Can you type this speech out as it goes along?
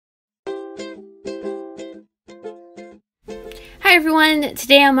Hi everyone,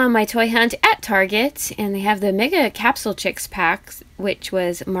 today I'm on my toy hunt at Target and they have the Mega Capsule Chicks packs, which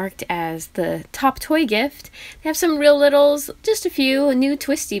was marked as the top toy gift. They have some real littles, just a few new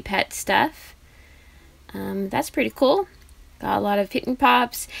Twisty Pet stuff. That's pretty cool. Got a lot of Pick Me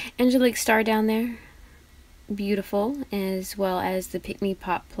Pops, Angelique Star down there, beautiful, as well as the Pick Me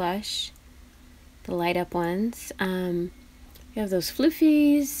Pop plush, the light up ones. We have those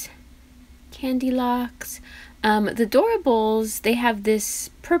Floofies, Candy Locks. The Hairdorables, they have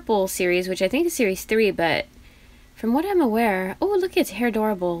this purple series, which I think is series 3, but from what I'm aware, oh look, it's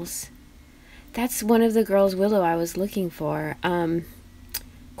Hairdorables. That's one of the girls Willow I was looking for.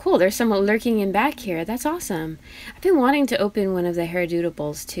 Cool, there's some lurking in back here. That's awesome. I've been wanting to open one of the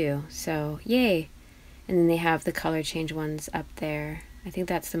Hairdorables too, so yay. And then they have the color change ones up there. I think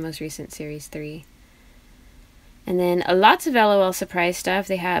that's the most recent series 3. And then lots of LOL surprise stuff.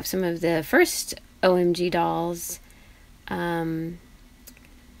 They have some of the first OMG dolls, the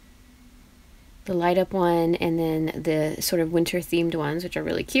light up one, and then the sort of winter themed ones, which are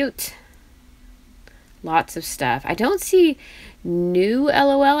really cute. Lots of stuff. I don't see new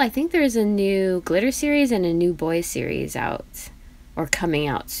LOL. I think there's a new glitter series and a new boys series out, or coming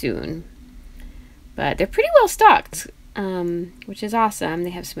out soon. But they're pretty well stocked, which is awesome. They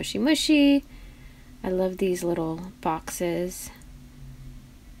have Smushy Mushy. I love these little boxes.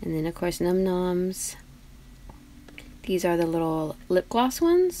 And then, of course, Num Noms. These are the little lip gloss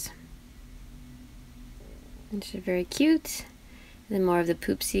ones, which are very cute. And then more of the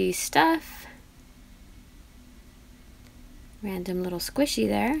Poopsie stuff. Random little squishy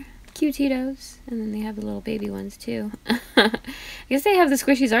there. Cutitos. And then they have the little baby ones, too. I guess they have the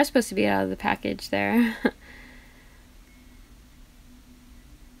squishies are supposed to be out of the package there.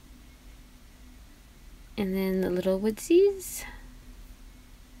 And then the little Woodsies.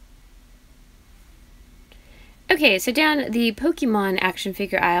 Okay, so down the Pokemon action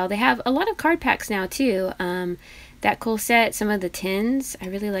figure aisle, they have a lot of card packs now too. That cool set, some of the tins. I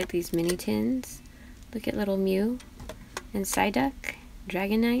really like these mini tins. Look at little Mew and Psyduck,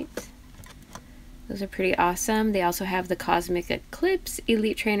 Dragonite. Those are pretty awesome. They also have the Cosmic Eclipse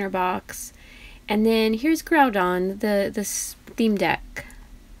Elite Trainer box. And then here's Groudon, the theme deck,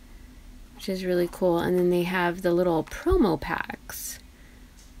 which is really cool. And then they have the little promo packs.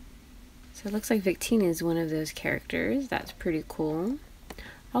 So it looks like Victina is one of those characters. That's pretty cool.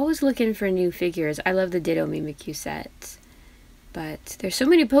 Always looking for new figures. I love the Ditto Mimikyu set. But there's so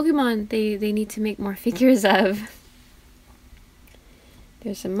many Pokemon they need to make more figures of.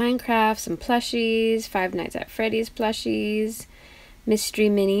 There's some Minecraft, some plushies, Five Nights at Freddy's plushies, mystery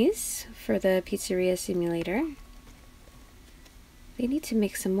minis for the Pizzeria Simulator. They need to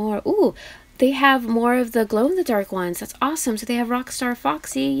make some more. Ooh, they have more of the glow-in-the-dark ones. That's awesome. So they have Rockstar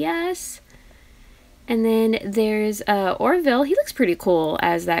Foxy, yes. And then there's Orville. He looks pretty cool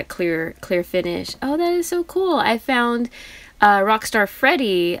as that clear finish. Oh, that is so cool. I found Rockstar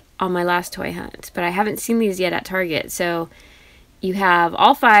Freddy on my last toy hunt, but I haven't seen these yet at Target. So you have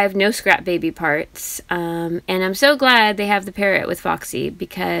all 5 no scrap baby parts. And I'm so glad they have the parrot with Foxy,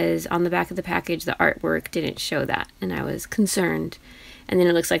 because on the back of the package the artwork didn't show that, and I was concerned. And then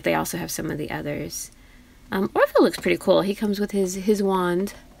it looks like they also have some of the others. Orville looks pretty cool. He comes with his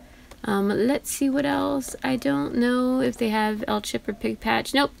wand. Let's see what else. I don't know if they have El Chip or Pig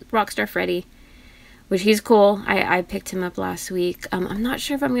Patch. Nope, Rockstar Freddy, which he's cool. I picked him up last week. I'm not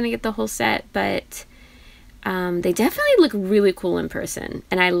sure if I'm going to get the whole set, but they definitely look really cool in person.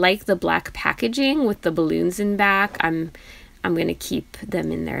 And I like the black packaging with the balloons in back. I'm going to keep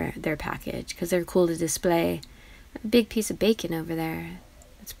them in their package because they're cool to display. A big piece of bacon over there.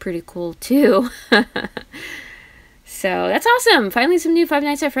 That's pretty cool too. So that's awesome. Finally some new Five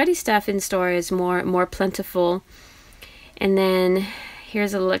Nights at Freddy's stuff in stores, more plentiful. And then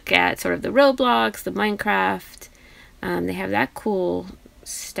here's a look at sort of the Roblox, the Minecraft. They have that cool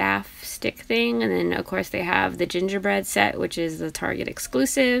staff stick thing. And then of course they have the gingerbread set, which is the Target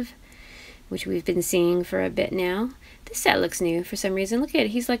exclusive, which we've been seeing for a bit now. This set looks new for some reason. Look at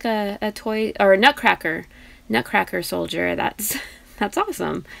it. He's like a toy, or a Nutcracker soldier. That's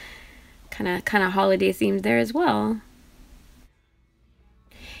awesome. Kind of holiday themed there as well.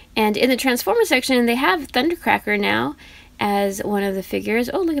 And in the Transformer section, they have Thundercracker now as one of the figures.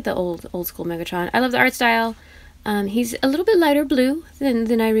 Oh, look at the old school Megatron. I love the art style. He's a little bit lighter blue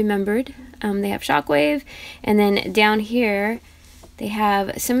than I remembered. They have Shockwave, and then down here they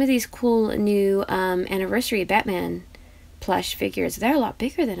have some of these cool new anniversary Batman plush figures. They're a lot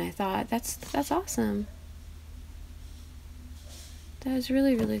bigger than I thought. That's awesome. That is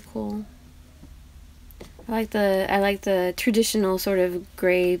really, really cool. I like the traditional sort of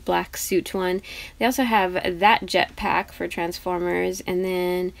gray black suit one. They also have that jetpack for Transformers, and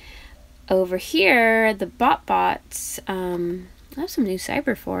then over here the Bots. I have some new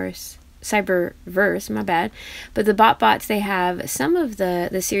Cyberverse, my bad. But the Bots, they have some of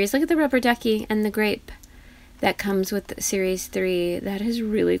the series. Look at the rubber ducky and the grape that comes with series 3. That is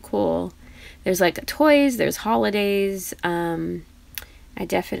really cool. There's like toys, there's holidays. I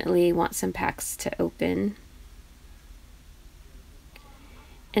definitely want some packs to open.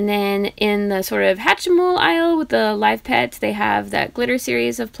 And then in the sort of Hatchimal aisle with the live pets, they have that glitter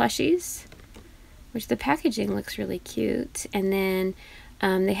series of plushies, which the packaging looks really cute. And then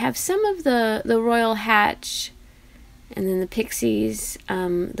they have some of the Royal Hatch, and then the Pixies.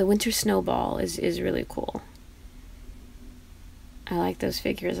 The Winter Snowball is really cool. I like those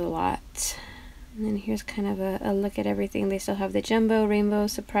figures a lot. And then here's kind of a look at everything. They still have the Jumbo, Rainbow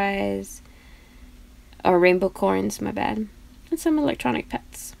Surprise, or Rainbow Corns, my bad, and some electronic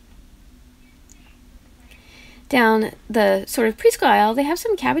pets. Down the sort of preschool aisle, they have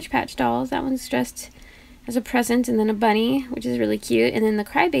some Cabbage Patch dolls. That one's dressed as a present, and then a bunny, which is really cute. And then the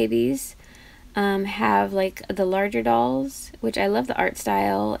Crybabies have like the larger dolls, which I love the art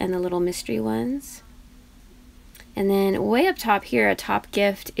style, and the little mystery ones. And then way up top here, a top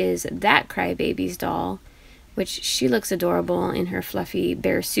gift is that Crybabies doll, which she looks adorable in her fluffy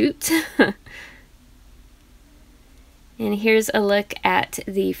bear suit. And here's a look at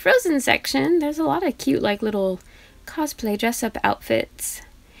the Frozen section. There's a lot of cute, like, little cosplay dress-up outfits.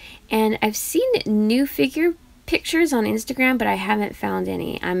 And I've seen new figure pictures on Instagram, but I haven't found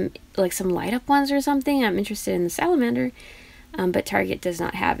any. I'm like some light-up ones or something. I'm interested in the salamander, but Target does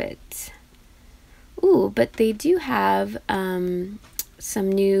not have it. Ooh, but they do have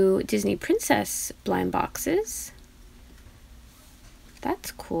some new Disney Princess blind boxes. That's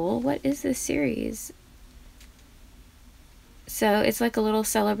cool. What is this series? So it's like a little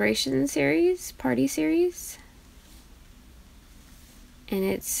celebration series, party series. And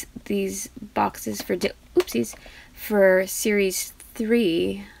it's these boxes for, oopsies, for series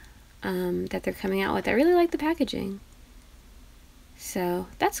 3 that they're coming out with. I really like the packaging. So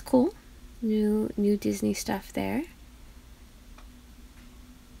that's cool. New Disney stuff there.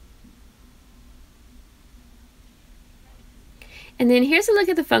 And then here's a look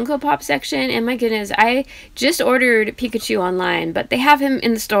at the Funko Pop section, and my goodness, I just ordered Pikachu online, but they have him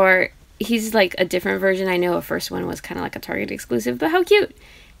in the store. He's like a different version. I know a first one was kind of like a Target exclusive, but how cute!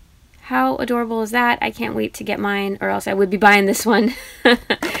 How adorable is that? I can't wait to get mine, or else I would be buying this one.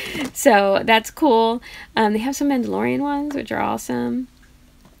 So that's cool. They have some Mandalorian ones, which are awesome.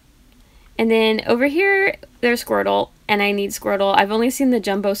 And then over here, there's Squirtle, and I need Squirtle. I've only seen the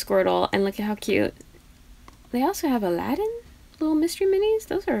Jumbo Squirtle, and look at how cute. They also have Aladdin little mystery minis.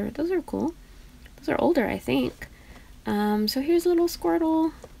 Those are cool. Those are older, I think. So here's a little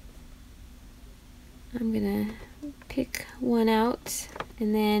Squirtle. I'm gonna pick one out,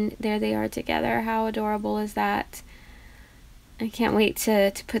 and then there they are together. How adorable is that? I can't wait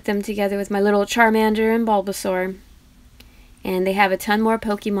to put them together with my little Charmander and Bulbasaur. And they have a ton more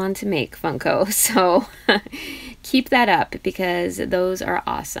Pokemon to make, Funko, so keep that up because those are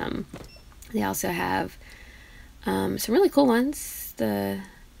awesome. They also have some really cool ones. The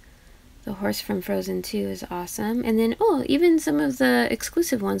horse from Frozen 2 is awesome. And then, oh, even some of the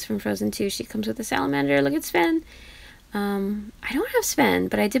exclusive ones from Frozen 2. She comes with a salamander. Look at Sven. I don't have Sven,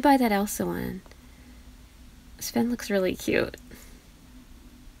 but I did buy that Elsa one. Sven looks really cute.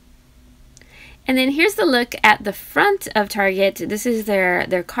 And then here's the look at the front of Target. This is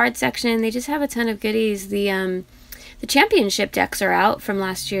their card section. They just have a ton of goodies. The championship decks are out from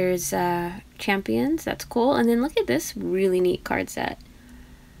last year's champions. That's cool. And then look at this really neat card set.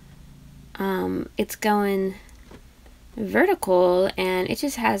 It's going vertical, and it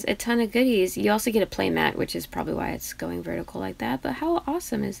just has a ton of goodies. You also get a playmat, which is probably why it's going vertical like that. But how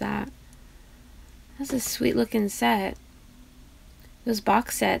awesome is that? That's a sweet looking set. Those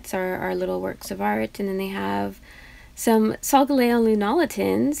box sets are little works of art. And then they have some Solgaleo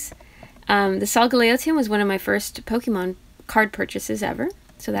Lunalitins. The Solgaleo tin was one of my first Pokemon card purchases ever.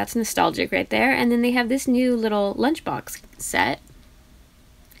 So that's nostalgic right there. And then they have this new little lunchbox set,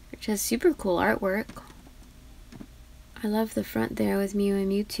 which has super cool artwork. I love the front there with Mew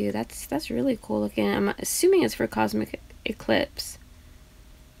and Mewtwo. That's really cool looking. I'm assuming it's for Cosmic Eclipse.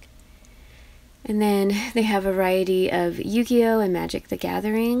 And then they have a variety of Yu-Gi-Oh! And Magic the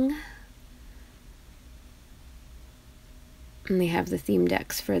Gathering. And they have the theme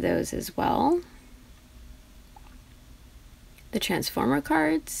decks for those as well. The Transformer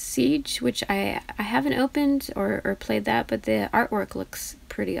cards, Siege, which I haven't opened or played that, but the artwork looks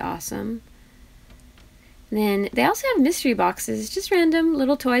pretty awesome. And then they also have mystery boxes, just random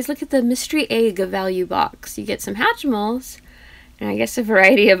little toys. Look at the mystery egg value box. You get some Hatchimals, and I guess a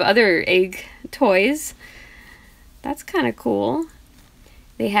variety of other egg toys. That's kind of cool.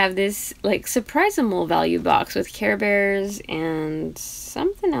 They have this like surprisable value box with Care Bears and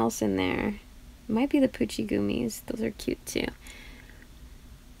something else in there. It might be the Poochie Goomies. Those are cute too.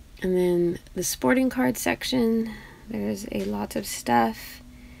 And then the sporting card section. There's a lot of stuff.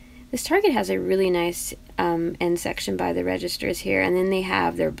 This Target has a really nice end section by the registers here, and then they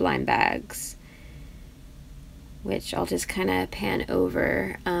have their blind bags, which I'll just kind of pan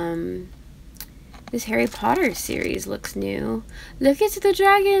over. This Harry Potter series looks new. Look at the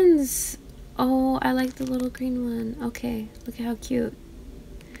dragons! Oh, I like the little green one. Okay, look at how cute.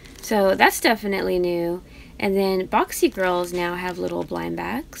 So that's definitely new. And then Boxy Girls now have little blind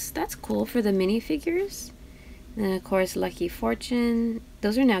bags. That's cool for the minifigures. And then of course Lucky Fortune.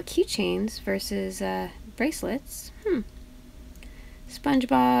 Those are now keychains versus bracelets.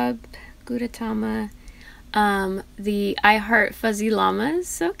 SpongeBob, Gudetama, the I Heart Fuzzy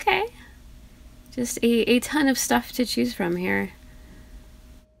Llamas. Okay. Just a ton of stuff to choose from here.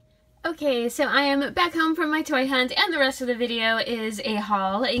 Okay, so I am back home from my toy hunt, and the rest of the video is a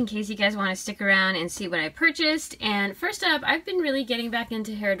haul in case you guys want to stick around and see what I purchased. And first up, I've been really getting back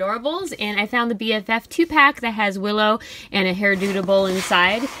into Hairdorables, and I found the BFF 2-pack that has Willow and a Hairdoodable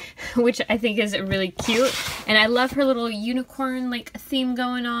inside, which I think is really cute. And I love her little unicorn like theme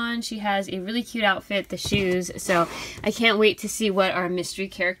going on. She has a really cute outfit, the shoes, so I can't wait to see what our mystery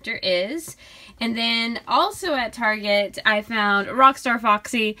character is. And then also at Target, I found Rockstar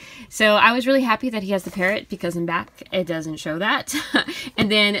Foxy. So I was really happy that he has the parrot because in back it doesn't show that.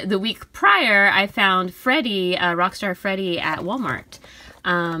 And then the week prior, I found Freddy, Rockstar Freddy at Walmart.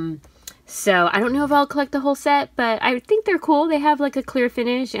 So I don't know if I'll collect the whole set, but I think they're cool. They have like a clear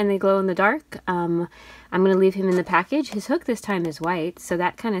finish and they glow in the dark. I'm going to leave him in the package. His hook this time is white, so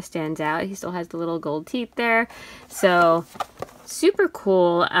that kind of stands out. He still has the little gold teeth there. So super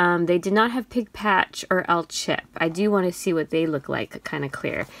cool. They did not have Pig Patch or El Chip. I do want to see what they look like, kind of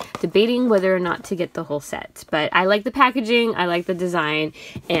clear. Debating whether or not to get the whole set. But I like the packaging, I like the design,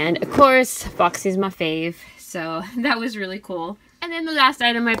 and of course, Foxy's my fave. So that was really cool. And then the last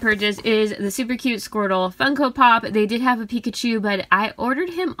item I purchased is the super cute Squirtle Funko Pop. They did have a Pikachu, but I ordered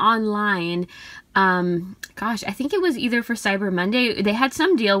him online. Gosh, I think it was either for Cyber Monday. They had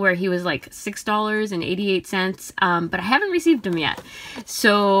some deal where he was like $6.88, but I haven't received him yet.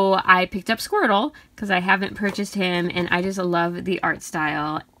 So I picked up Squirtle because I haven't purchased him, and I just love the art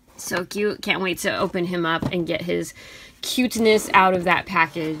style. So cute. Can't wait to open him up and get his cuteness out of that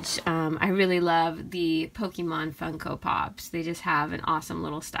package. I really love the Pokemon Funko Pops. They just have an awesome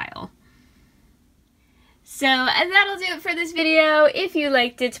little style. So that'll do it for this video. If you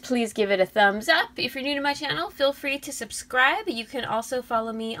liked it, please give it a thumbs up. If you're new to my channel, feel free to subscribe. You can also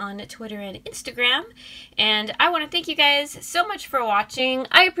follow me on Twitter and Instagram. And I want to thank you guys so much for watching.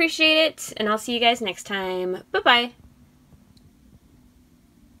 I appreciate it, and I'll see you guys next time. Bye-bye.